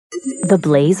The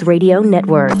Blaze Radio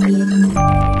Network.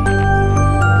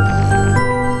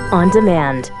 On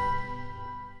demand.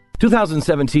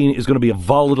 2017 is going to be a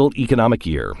volatile economic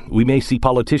year. We may see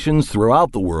politicians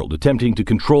throughout the world attempting to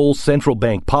control central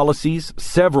bank policies.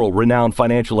 Several renowned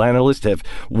financial analysts have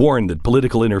warned that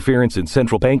political interference in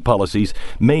central bank policies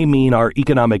may mean our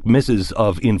economic misses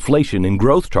of inflation and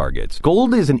growth targets.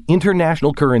 Gold is an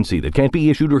international currency that can't be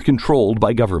issued or controlled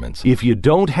by governments. If you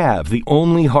don't have the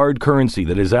only hard currency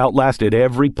that has outlasted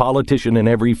every politician and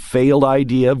every failed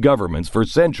idea of governments for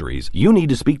centuries, you need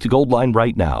to speak to Goldline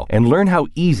right now and learn how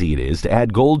easy it is to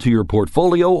add gold to your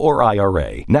portfolio or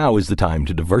IRA. Now is the time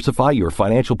to diversify your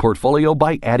financial portfolio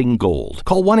by adding gold.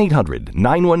 Call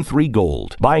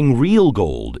 1-800-913-GOLD. Buying real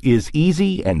gold is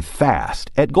easy and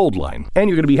fast at Goldline. And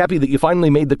you're going to be happy that you finally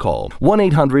made the call.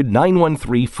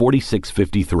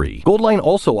 1-800-913-4653. Goldline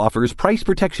also offers price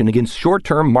protection against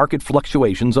short-term market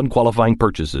fluctuations on qualifying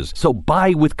purchases. So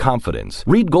buy with confidence.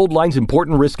 Read Goldline's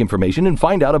important risk information and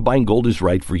find out if buying gold is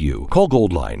right for you. Call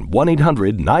Goldline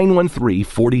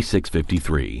 1-800-913-4653. I'm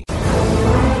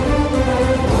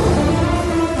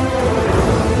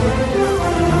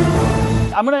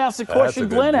going to ask the question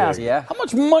Glenn asked. Yeah. How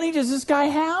much money does this guy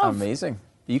have? Amazing.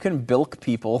 You can bilk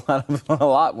people out of a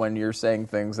lot when you're saying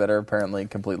things that are apparently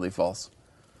completely false.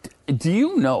 Do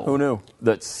you know Who knew?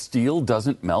 that steel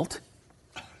doesn't melt?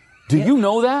 Do you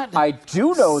know that? I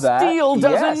do know that. Steel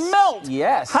doesn't melt.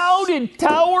 Yes. How did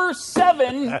Tower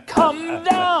 7 come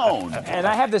down? And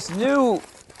I have this new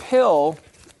pill.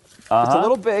 It's a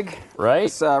little big. Right.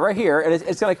 It's right here, and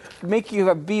it's going to make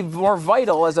you be more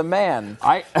vital as a man.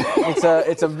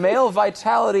 It's a male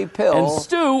vitality pill. And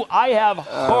Stu, I have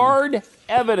hard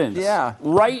evidence. Yeah.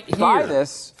 Right here. Buy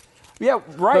this. Yeah,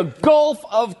 right. The Gulf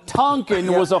of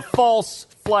Tonkin was a false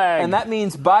flag. And that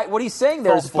means what he's saying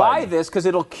there is buy this because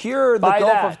it'll cure the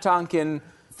Gulf of Tonkin.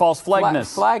 False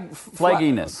flagness.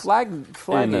 Flagginess. Flagging.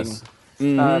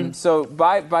 Mm-hmm. So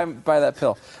buy that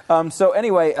pill. So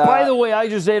anyway. By the way, I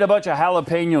just ate a bunch of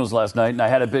jalapenos last night, and I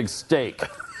had a big steak.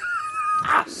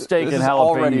 Steak this and is jalapenos.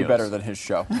 Already better than his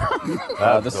show.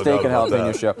 The steak and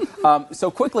jalapeno show. So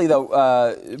quickly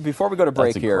though, before we go to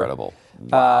break That's here. Incredible.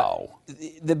 Wow.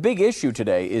 The big issue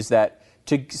today is that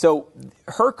so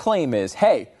her claim is,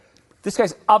 hey, this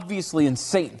guy's obviously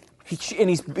insane. And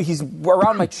he's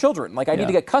around my children. Like, I need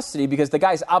to get custody because the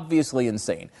guy's obviously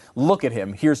insane. Look at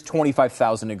him. Here's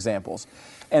 25,000 examples.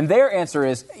 And their answer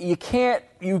is, you can't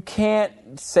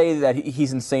say that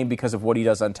he's insane because of what he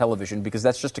does on television, because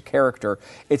that's just a character.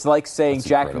 It's like saying that's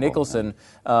Jack Nicholson,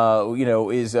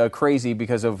 is crazy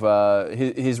because of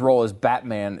his role as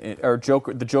Batman or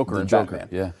Joker, the Joker in Batman.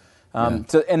 Yeah. And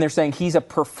they're saying he's a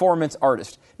performance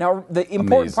artist. Now, the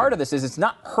important part of this is it's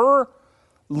not her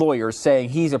lawyer saying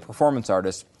he's a performance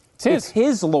artist. It's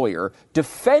his lawyer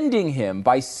defending him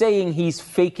by saying he's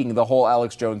faking the whole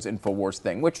Alex Jones InfoWars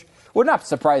thing, which would not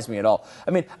surprise me at all.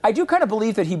 I mean, I do kind of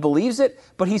believe that he believes it,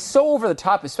 but he's so over the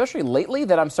top, especially lately,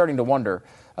 that I'm starting to wonder.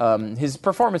 His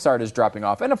performance art is dropping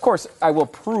off. And, of course, I will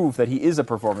prove that he is a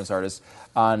performance artist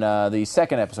on the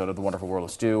second episode of The Wonderful World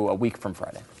of Stu, a week from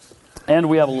Friday. And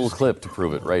we have a little clip to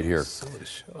prove it right here.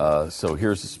 So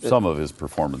here's some of his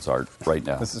performance art right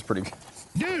now. This is pretty good.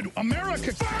 Dude,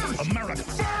 America first! America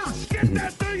first! Get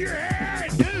that through your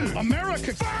head! Dude,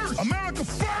 America first! America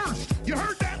first! You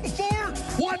heard that before?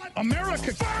 What?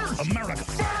 America first! America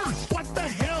first! What the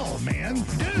hell, man?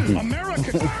 Dude,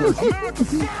 America first! America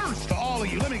first! To all of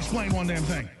you, let me explain one damn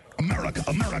thing. America,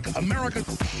 America, America.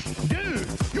 Dude,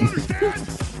 you understand?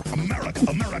 America,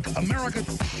 America, America.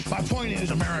 My point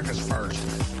is America's first.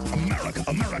 America,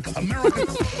 America, America.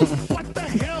 What the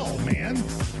hell, man?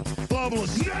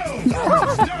 Globalists, no!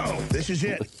 This is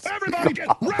it. Everybody get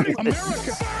ready!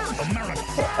 America first! America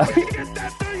first! Get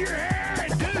that through your head,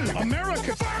 dude!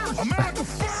 America first! America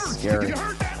first! Scary. You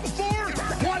heard that before?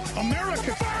 What?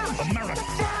 America first! America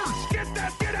first! Get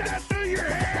that through your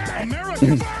head!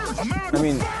 America first!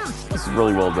 America first! This is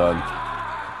really well done.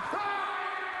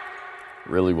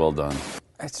 Really well done.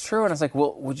 It's true, and it's like,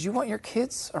 well, would you want your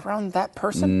kids around that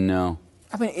person? No.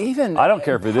 I mean, even... I don't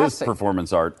care if it is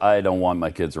performance art. I don't want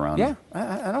my kids around. Yeah,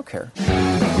 I don't care.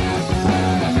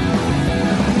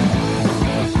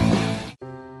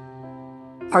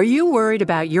 Are you worried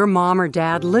about your mom or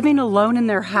dad living alone in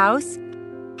their house?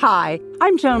 Hi,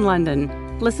 I'm Joan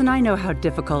London. Listen, I know how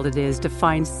difficult it is to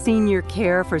find senior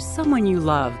care for someone you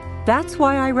love. That's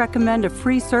why I recommend a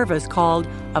free service called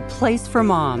A Place for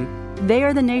Mom. They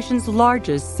are the nation's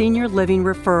largest senior living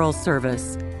referral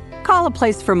service. Call A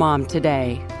Place for Mom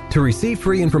today. To receive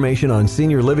free information on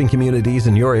senior living communities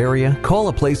in your area, call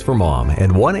A Place for Mom at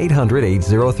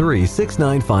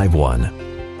 1-800-803-6951.